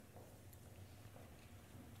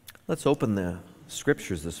Let's open the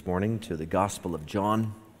scriptures this morning to the Gospel of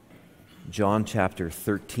John, John chapter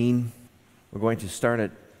 13. We're going to start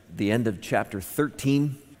at the end of chapter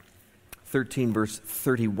 13 verse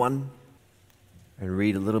 31, and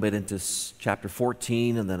read a little bit into chapter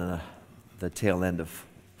 14 and then the tail end of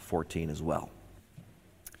 14 as well.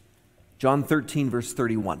 John 13 verse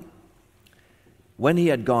 31. When he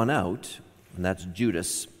had gone out, and that's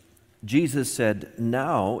Judas, Jesus said,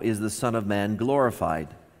 "Now is the Son of Man glorified,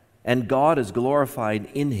 and God is glorified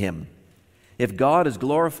in him. If God is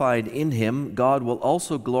glorified in him, God will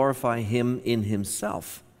also glorify him in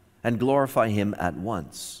himself, and glorify him at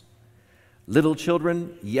once. Little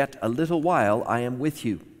children, yet a little while I am with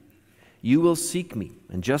you. You will seek me,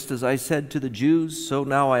 and just as I said to the Jews, so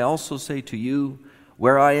now I also say to you,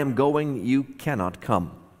 where I am going, you cannot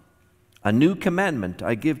come. A new commandment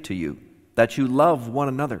I give to you, that you love one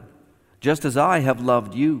another. Just as I have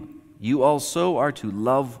loved you, you also are to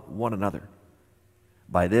love one another.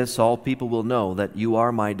 By this all people will know that you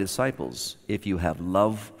are my disciples, if you have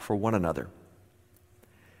love for one another."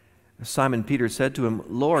 Simon Peter said to him,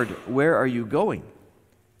 "Lord, where are you going?"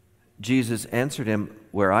 Jesus answered him,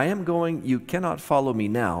 "Where I am going, you cannot follow me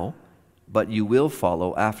now, but you will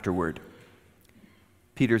follow afterward."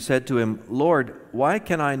 Peter said to him, "Lord, why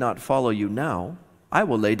can I not follow you now? I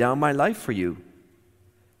will lay down my life for you."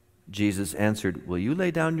 Jesus answered, "Will you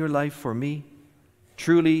lay down your life for me?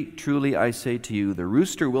 Truly, truly, I say to you, the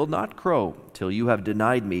rooster will not crow till you have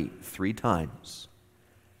denied me 3 times.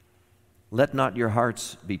 Let not your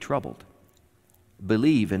hearts be troubled.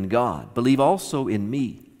 Believe in God. Believe also in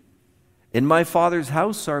me. In my Father's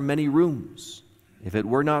house are many rooms. If it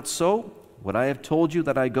were not so, would I have told you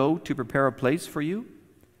that I go to prepare a place for you?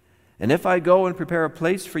 And if I go and prepare a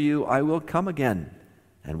place for you, I will come again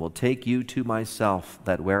and will take you to myself,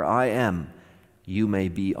 that where I am, you may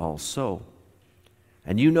be also.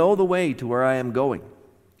 And you know the way to where I am going."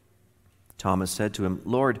 Thomas said to him,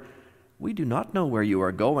 "Lord, we do not know where you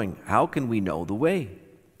are going. How can we know the way?"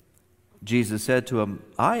 Jesus said to him,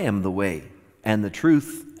 "I am the way, and the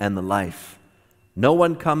truth, and the life. No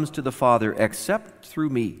one comes to the Father except through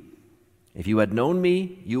me. If you had known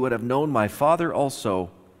me, you would have known my Father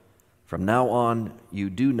also. From now on,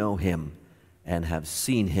 you do know him and have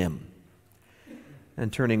seen him."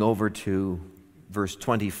 And turning over to verse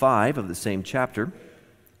 25 of the same chapter,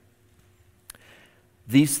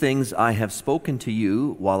 "These things I have spoken to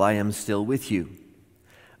you while I am still with you.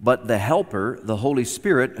 But the Helper, the Holy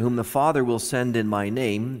Spirit, whom the Father will send in my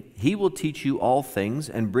name, he will teach you all things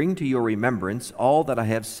and bring to your remembrance all that I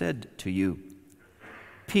have said to you.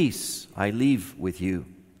 Peace I leave with you.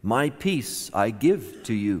 My peace I give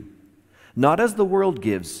to you. Not as the world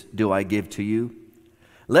gives do I give to you.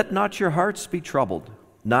 Let not your hearts be troubled,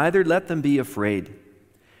 neither let them be afraid.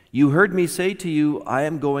 You heard me say to you, I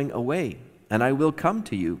am going away, and I will come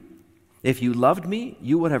to you. If you loved me,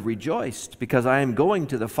 you would have rejoiced, because I am going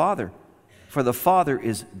to the Father, for the Father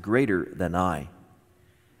is greater than I.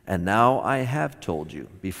 And now I have told you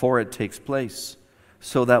before it takes place,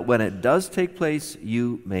 so that when it does take place,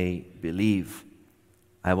 you may believe.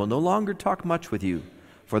 I will no longer talk much with you,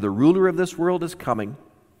 for the ruler of this world is coming.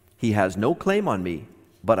 He has no claim on me,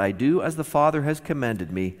 but I do as the Father has commanded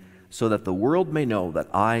me, so that the world may know that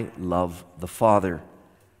I love the Father.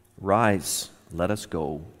 Rise, let us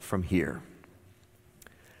go from here."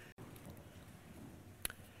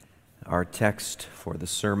 Our text for the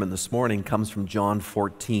sermon this morning comes from John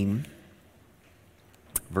 14,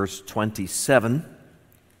 verse 27.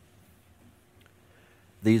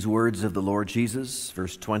 These words of the Lord Jesus,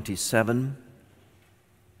 verse 27,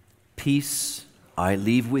 "Peace I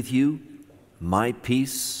leave with you, my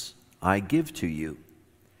peace I give to you.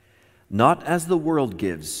 Not as the world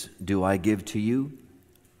gives do I give to you.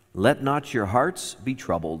 Let not your hearts be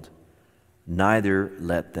troubled, neither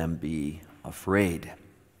let them be afraid."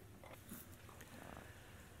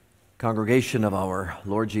 Congregation of our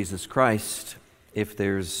Lord Jesus Christ, if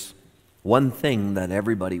there's one thing that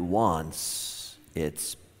everybody wants,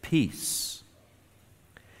 it's peace.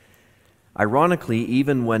 Ironically,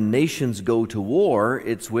 even when nations go to war,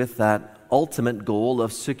 it's with that ultimate goal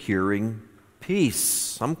of securing peace,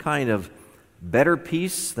 some kind of better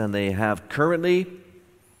peace than they have currently.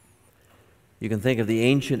 You can think of the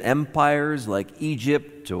ancient empires like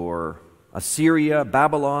Egypt or Assyria,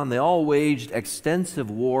 Babylon. They all waged extensive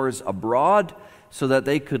wars abroad so that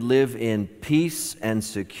they could live in peace and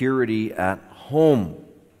security at home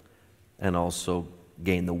and also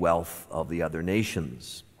gain the wealth of the other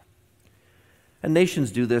nations. And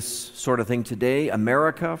nations do this sort of thing today.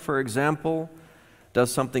 America, for example,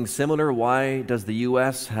 does something similar. Why does the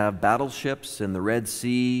U.S. have battleships in the Red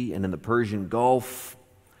Sea and in the Persian Gulf?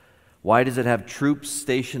 Why does it have troops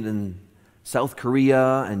stationed in South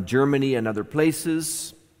Korea and Germany and other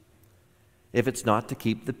places if it's not to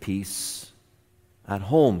keep the peace at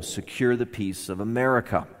home, secure the peace of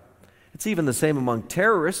America? It's even the same among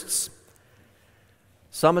terrorists.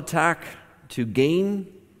 Some attack to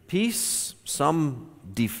gain peace, some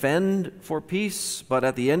defend for peace, but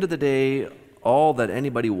at the end of the day, all that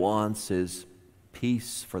anybody wants is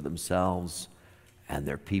peace for themselves and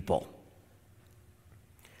their people.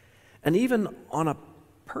 And even on a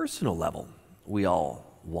personal level, we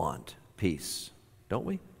all want peace, don't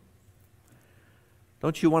we?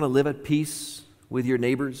 Don't you want to live at peace with your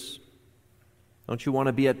neighbors? Don't you want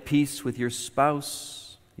to be at peace with your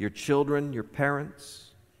spouse, your children, your parents?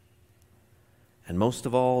 And most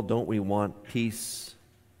of all, don't we want peace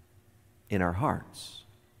in our hearts?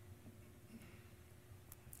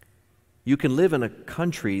 You can live in a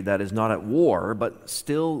country that is not at war, but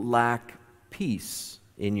still lack peace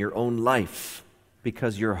in your own life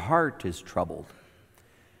because your heart is troubled.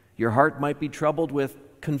 Your heart might be troubled with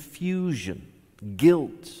confusion,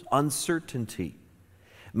 guilt, uncertainty.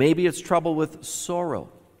 Maybe it's troubled with sorrow,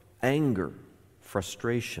 anger,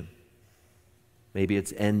 frustration. Maybe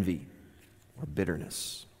it's envy or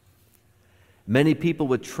bitterness. Many people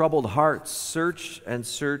with troubled hearts search and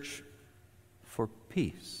search for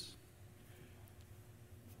peace.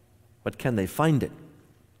 But can they find it?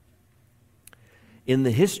 In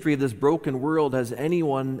the history of this broken world, has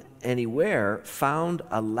anyone anywhere found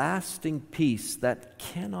a lasting peace that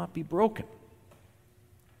cannot be broken?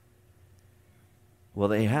 Well,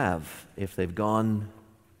 they have if they've gone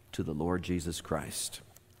to the Lord Jesus Christ.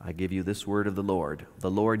 I give you this word of the Lord.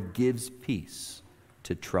 The Lord gives peace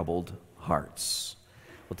to troubled hearts.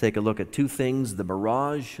 We'll take a look at two things: the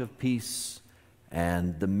mirage of peace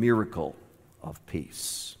and the miracle of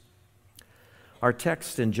peace. Our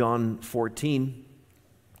text in John 14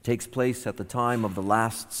 takes place at the time of the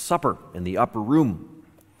Last Supper in the upper room.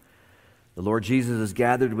 The Lord Jesus is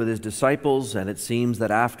gathered with his disciples, and it seems that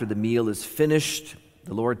after the meal is finished,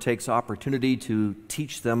 the Lord takes opportunity to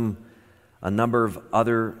teach them a number of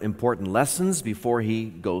other important lessons before he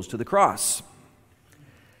goes to the cross.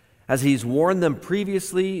 As he's warned them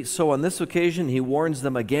previously, so on this occasion he warns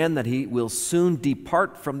them again that he will soon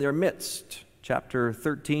depart from their midst. Chapter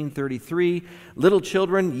 13:33, "Little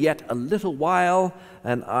children, yet a little while,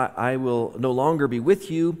 and I will no longer be with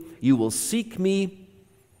you. You will seek me.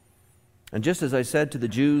 And just as I said to the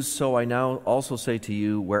Jews, so I now also say to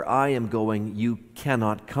you, where I am going, you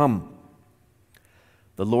cannot come."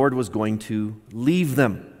 The Lord was going to leave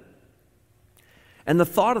them. And the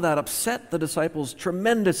thought of that upset the disciples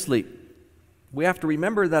tremendously. We have to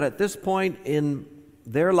remember that at this point in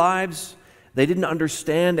their lives, they didn't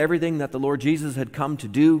understand everything that the Lord Jesus had come to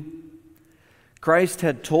do. Christ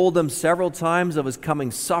had told them several times of his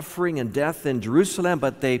coming suffering and death in Jerusalem,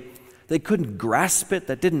 but they couldn't grasp it.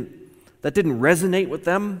 That didn't resonate with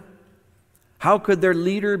them. How could their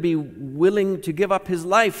leader be willing to give up his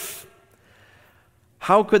life?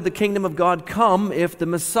 How could the kingdom of God come if the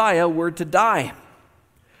Messiah were to die?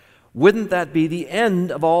 Wouldn't that be the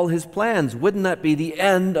end of all his plans? Wouldn't that be the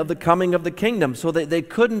end of the coming of the kingdom? So they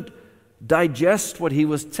couldn't digest what he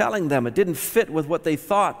was telling them. It didn't fit with what they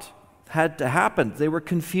thought had to happen. They were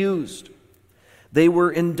confused. They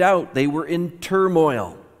were in doubt. They were in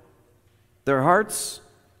turmoil. Their hearts,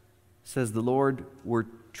 says the Lord, were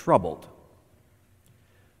troubled.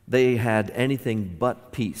 They had anything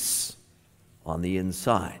but peace on the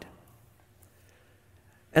inside.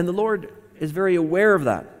 And the Lord is very aware of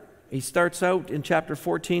that. He starts out in chapter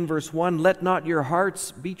 14, verse 1, "Let not your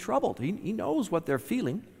hearts be troubled." He knows what they're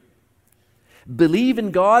feeling. "Believe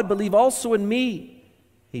in God, believe also in me,"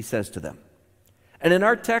 he says to them. And in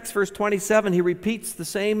our text, verse 27, he repeats the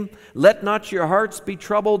same, "Let not your hearts be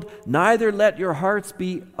troubled, neither let your hearts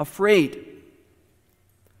be afraid."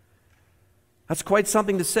 That's quite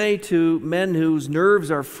something to say to men whose nerves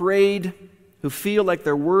are frayed, who feel like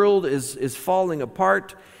their world is falling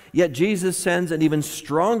apart. Yet Jesus sends an even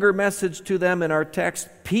stronger message to them in our text: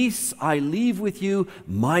 "Peace I leave with you,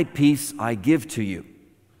 my peace I give to you."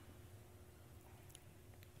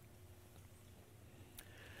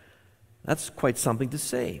 That's quite something to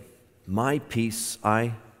say. My peace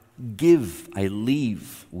I give, I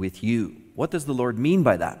leave with you. What does the Lord mean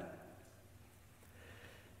by that?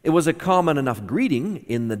 It was a common enough greeting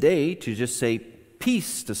in the day to just say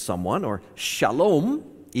peace to someone, or shalom.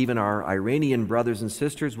 Even our Iranian brothers and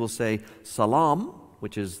sisters will say salam,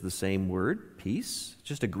 which is the same word, peace,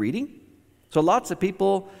 just a greeting. So lots of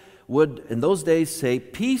people would in those days say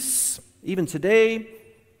peace. Even today,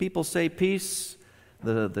 people say peace.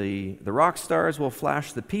 The rock stars will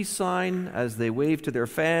flash the peace sign as they wave to their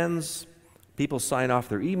fans. People sign off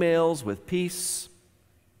their emails with peace.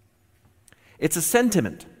 It's a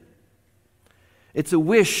sentiment. It's a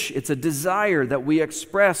wish. It's a desire that we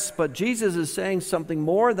express. But Jesus is saying something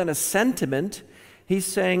more than a sentiment. He's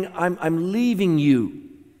saying, I'm leaving you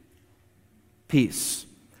peace.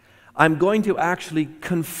 I'm going to actually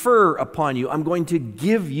confer upon you. I'm going to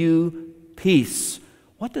give you peace.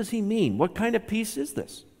 What does he mean? What kind of peace is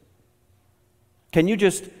this? Can you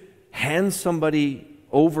just hand somebody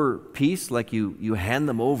over peace like you hand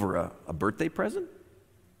them over a birthday present?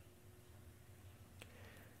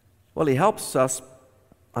 Well, he helps us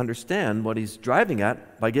understand what he's driving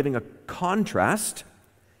at by giving a contrast.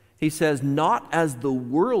 He says, not as the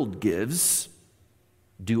world gives,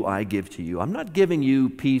 do I give to you. I'm not giving you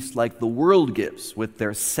peace like the world gives with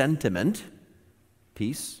their sentiment.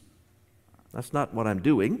 Peace. That's not what I'm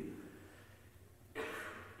doing.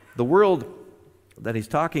 The world that he's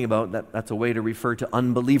talking about, that's a way to refer to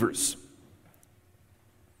unbelievers.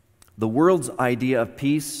 The world's idea of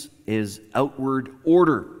peace is outward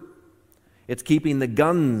order. It's keeping the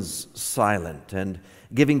guns silent and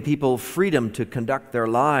giving people freedom to conduct their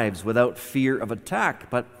lives without fear of attack.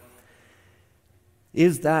 But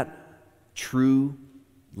is that true,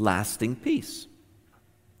 lasting peace?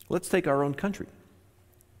 Let's take our own country.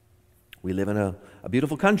 We live in a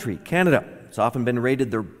beautiful country, Canada. It's often been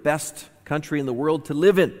rated the best country in the world to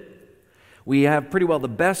live in. We have pretty well the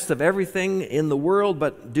best of everything in the world,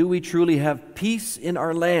 but do we truly have peace in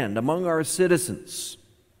our land, among our citizens?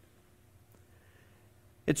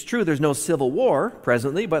 It's true there's no civil war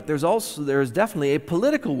presently, but there's definitely a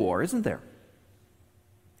political war, isn't there?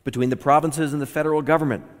 Between the provinces and the federal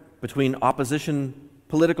government, between opposition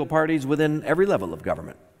political parties within every level of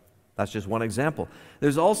government. That's just one example.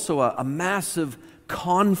 There's also a massive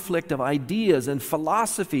conflict of ideas and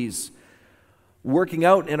philosophies working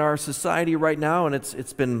out in our society right now, and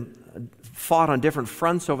it's been fought on different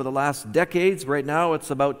fronts over the last decades. Right now it's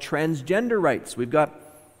about transgender rights. We've got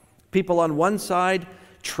people on one side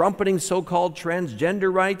trumpeting so-called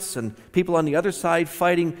transgender rights, and people on the other side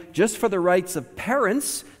fighting just for the rights of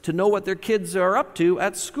parents to know what their kids are up to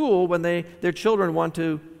at school when their children want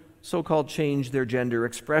to so-called change their gender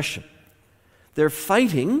expression. They're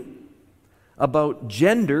fighting about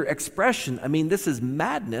gender expression. I mean, this is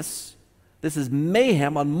madness. This is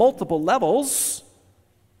mayhem on multiple levels.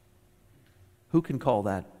 Who can call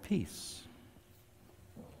that peace?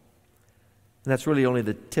 And that's really only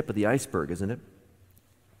the tip of the iceberg, isn't it?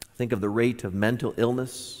 Think of the rate of mental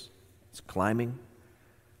illness. It's climbing.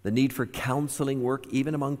 The need for counseling work,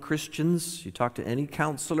 even among Christians. You talk to any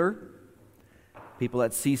counselor. People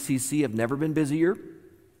at CCC have never been busier.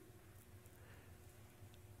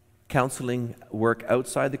 Counseling work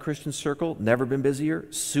outside the Christian circle, never been busier.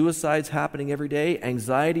 Suicides happening every day.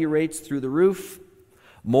 Anxiety rates through the roof.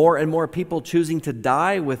 More and more people choosing to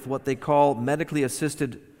die with what they call medically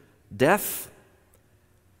assisted death.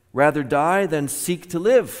 Rather die than seek to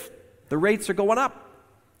live. The rates are going up.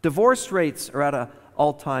 Divorce rates are at an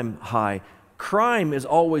all-time high. Crime is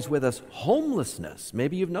always with us. Homelessness,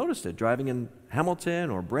 maybe you've noticed it, driving in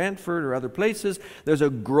Hamilton or Brantford or other places. There's a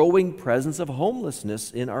growing presence of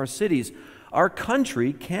homelessness in our cities. Our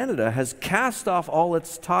country, Canada, has cast off all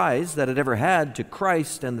its ties that it ever had to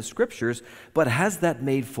Christ and the Scriptures, but has that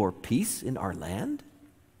made for peace in our land?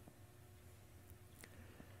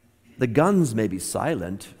 The guns may be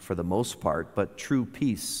silent for the most part, but true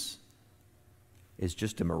peace is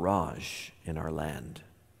just a mirage in our land.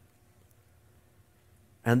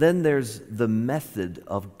 And then there's the method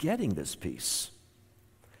of getting this peace.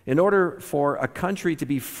 In order for a country to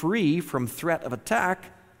be free from threat of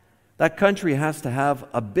attack, that country has to have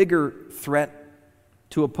a bigger threat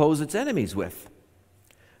to oppose its enemies with.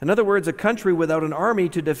 In other words, a country without an army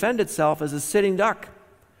to defend itself is a sitting duck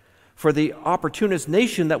for the opportunist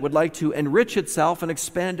nation that would like to enrich itself and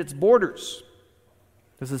expand its borders.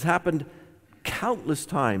 This has happened countless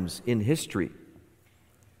times in history.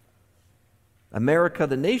 America,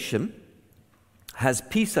 the nation, has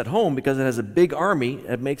peace at home because it has a big army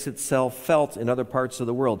that makes itself felt in other parts of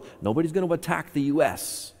the world. Nobody's going to attack the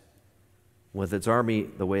U.S. with its army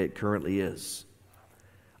the way it currently is.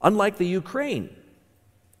 Unlike the Ukraine,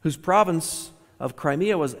 whose province of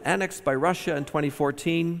Crimea was annexed by Russia in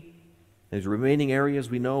 2014, these remaining areas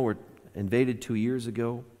we know were invaded 2 years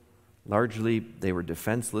ago. Largely, they were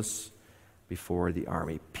defenseless before the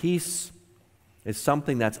army. Peace is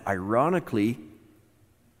something that's ironically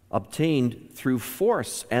obtained through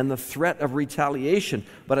force and the threat of retaliation.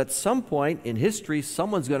 But at some point in history,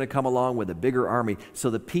 someone's going to come along with a bigger army, so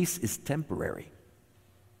the peace is temporary.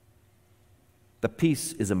 The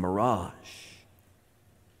peace is a mirage.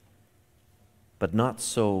 But not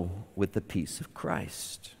so with the peace of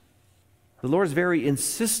Christ. The Lord is very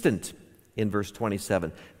insistent in verse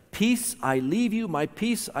 27. Peace I leave you, my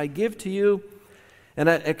peace I give to you. And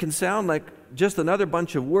it can sound like just another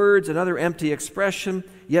bunch of words, another empty expression.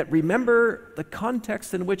 Yet remember the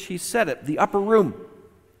context in which he said it, the upper room.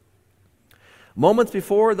 Moments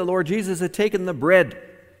before, the Lord Jesus had taken the bread,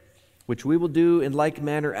 which we will do in like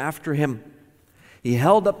manner after him. He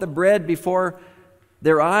held up the bread before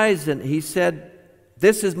their eyes and he said,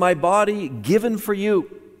 "This is my body given for you.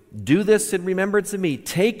 Do this in remembrance of me.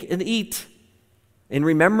 Take and eat in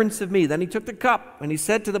remembrance of me." Then he took the cup and he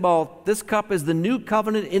said to them all, "This cup is the new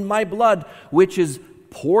covenant in my blood, which is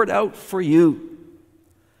poured out for you."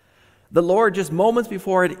 The Lord, just moments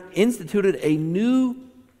before, had instituted a new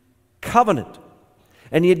covenant.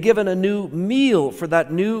 And he had given a new meal for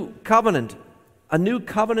that new covenant, a new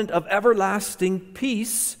covenant of everlasting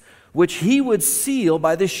peace, which he would seal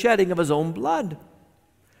by the shedding of his own blood.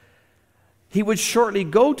 He would shortly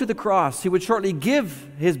go to the cross. He would shortly give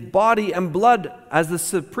his body and blood as the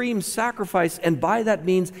supreme sacrifice, and by that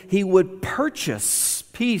means he would purchase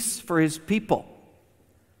peace for his people,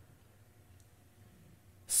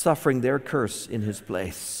 suffering their curse in his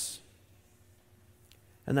place.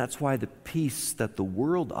 And that's why the peace that the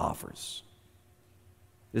world offers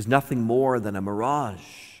is nothing more than a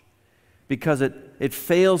mirage, because it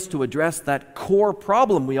fails to address that core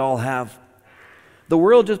problem we all have. The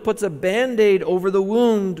world just puts a Band-Aid over the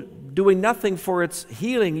wound, doing nothing for its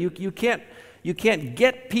healing. You can't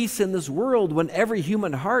get peace in this world when every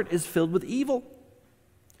human heart is filled with evil.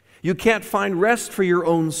 You can't find rest for your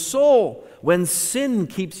own soul when sin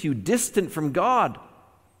keeps you distant from God,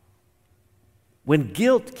 when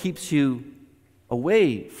guilt keeps you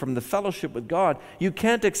away from the fellowship with God. You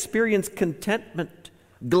can't experience contentment,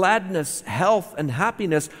 gladness, health, and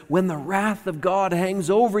happiness when the wrath of God hangs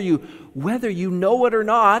over you, whether you know it or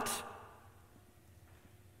not.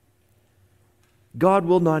 God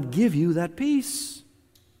will not give you that peace.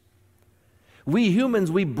 We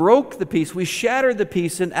humans, we broke the peace, we shattered the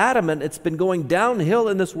peace in Adam, and it's been going downhill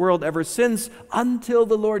in this world ever since, until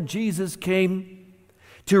the Lord Jesus came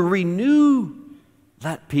to renew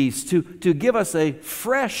that peace, to give us a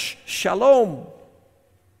fresh shalom.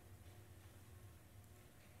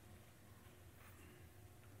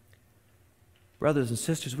 Brothers and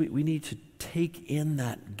sisters, we need to take in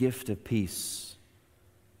that gift of peace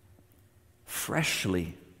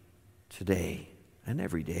freshly today and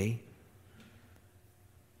every day.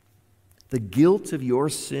 The guilt of your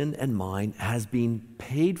sin and mine has been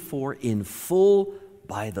paid for in full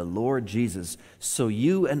by the Lord Jesus. So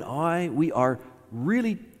you and I, we are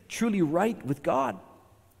really, truly right with God.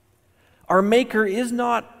 Our Maker is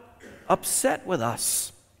not upset with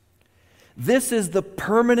us. This is the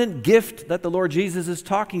permanent gift that the Lord Jesus is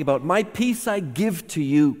talking about. My peace I give to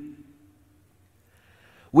you.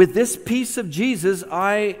 With this peace of Jesus,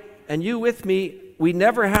 I and you with me, we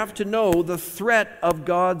never have to know the threat of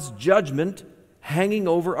God's judgment hanging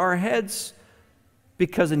over our heads,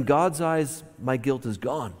 because in God's eyes, my guilt is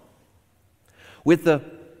gone. With the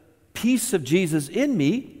peace of Jesus in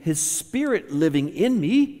me, his Spirit living in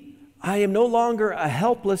me, I am no longer a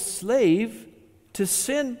helpless slave to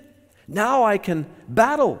sin. Now I can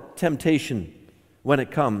battle temptation when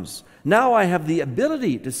it comes. Now I have the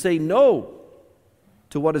ability to say no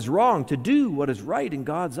to what is wrong, to do what is right in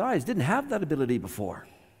God's eyes. Didn't have that ability before.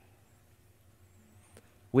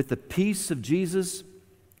 With the peace of Jesus,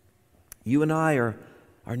 you and I are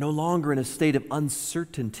no longer in a state of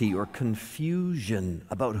uncertainty or confusion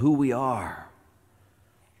about who we are,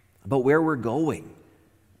 about where we're going.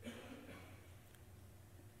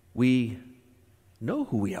 We know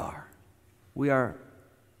who we are. We are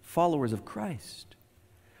followers of Christ.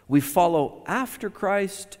 We follow after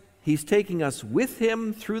Christ. He's taking us with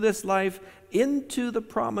him through this life into the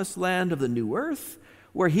promised land of the new earth,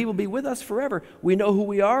 where he will be with us forever. We know who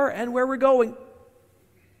we are and where we're going.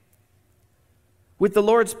 With the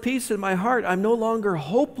Lord's peace in my heart, I'm no longer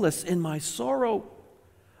hopeless in my sorrow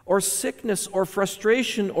or sickness or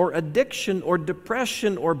frustration or addiction or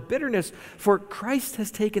depression or bitterness, for Christ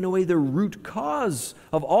has taken away the root cause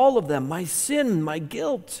of all of them, my sin, my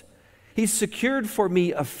guilt. He's secured for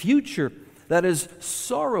me a future that is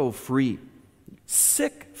sorrow-free,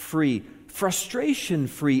 sick-free,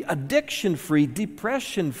 frustration-free, addiction-free,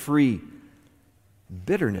 depression-free,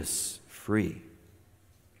 bitterness-free.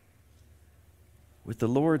 With the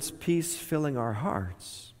Lord's peace filling our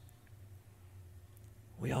hearts,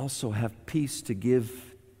 we also have peace to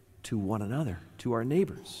give to one another, to our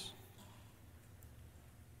neighbors.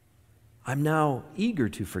 I'm now eager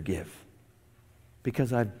to forgive.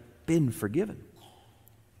 because I've been forgiven.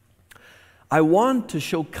 I want to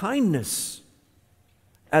show kindness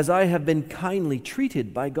as I have been kindly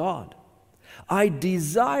treated by God. I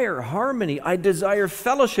desire harmony. I desire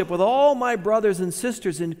fellowship with all my brothers and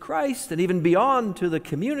sisters in Christ and even beyond to the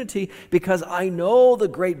community, because I know the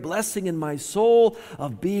great blessing in my soul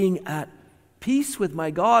of being at peace with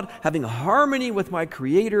my God, having harmony with my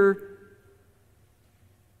Creator,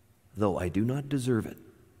 though I do not deserve it.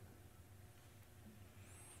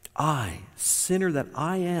 I, sinner that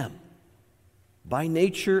I am, by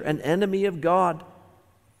nature an enemy of God,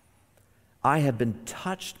 I have been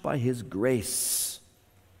touched by His grace.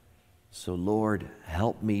 So, Lord,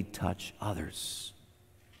 help me touch others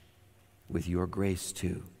with your grace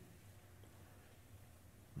too.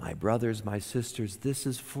 My brothers, my sisters, this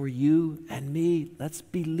is for you and me. Let's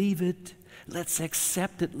believe it. Let's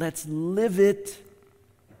accept it. Let's live it.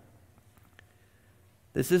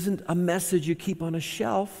 This isn't a message you keep on a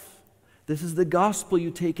shelf. This is the gospel you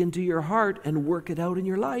take into your heart and work it out in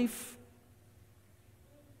your life.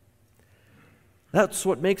 That's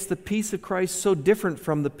what makes the peace of Christ so different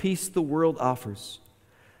from the peace the world offers.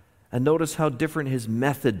 And notice how different His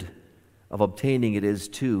method of obtaining it is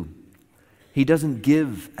too. He doesn't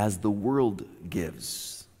give as the world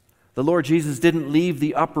gives. The Lord Jesus didn't leave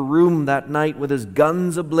the upper room that night with His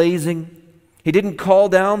guns a-blazing. He didn't call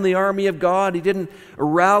down the army of God. He didn't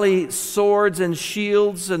rally swords and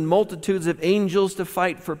shields and multitudes of angels to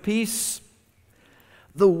fight for peace.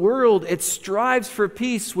 The world, it strives for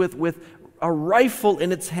peace with a rifle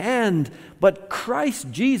in its hand, but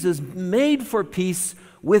Christ Jesus made for peace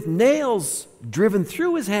with nails driven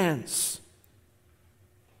through His hands.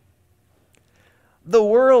 The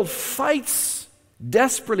world fights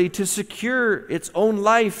desperately to secure its own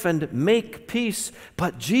life and make peace,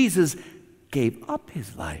 but Jesus gave up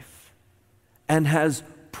His life and has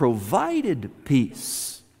provided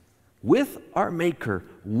peace with our Maker,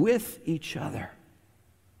 with each other.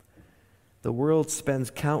 The world spends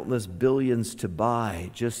countless billions to buy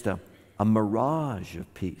just a mirage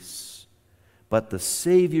of peace. But the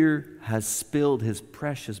Savior has spilled His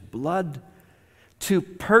precious blood to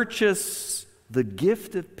purchase the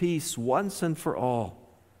gift of peace once and for all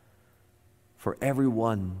for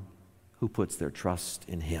everyone who puts their trust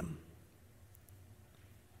in Him.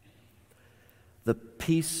 The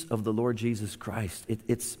peace of the Lord Jesus Christ,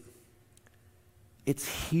 it's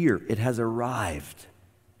here. It has arrived.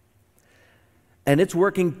 And it's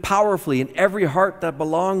working powerfully in every heart that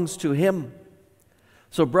belongs to Him.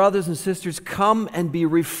 So, brothers and sisters, come and be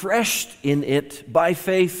refreshed in it by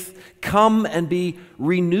faith. Come and be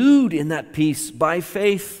renewed in that peace by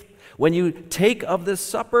faith. When you take of this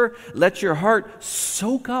supper, let your heart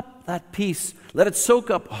soak up that peace. Let it soak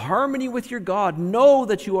up harmony with your God. Know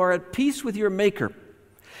that you are at peace with your Maker.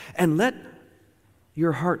 And let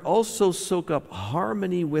your heart also soak up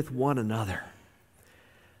harmony with one another.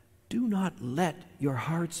 Do not let your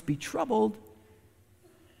hearts be troubled.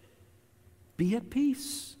 Be at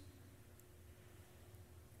peace.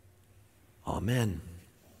 Amen.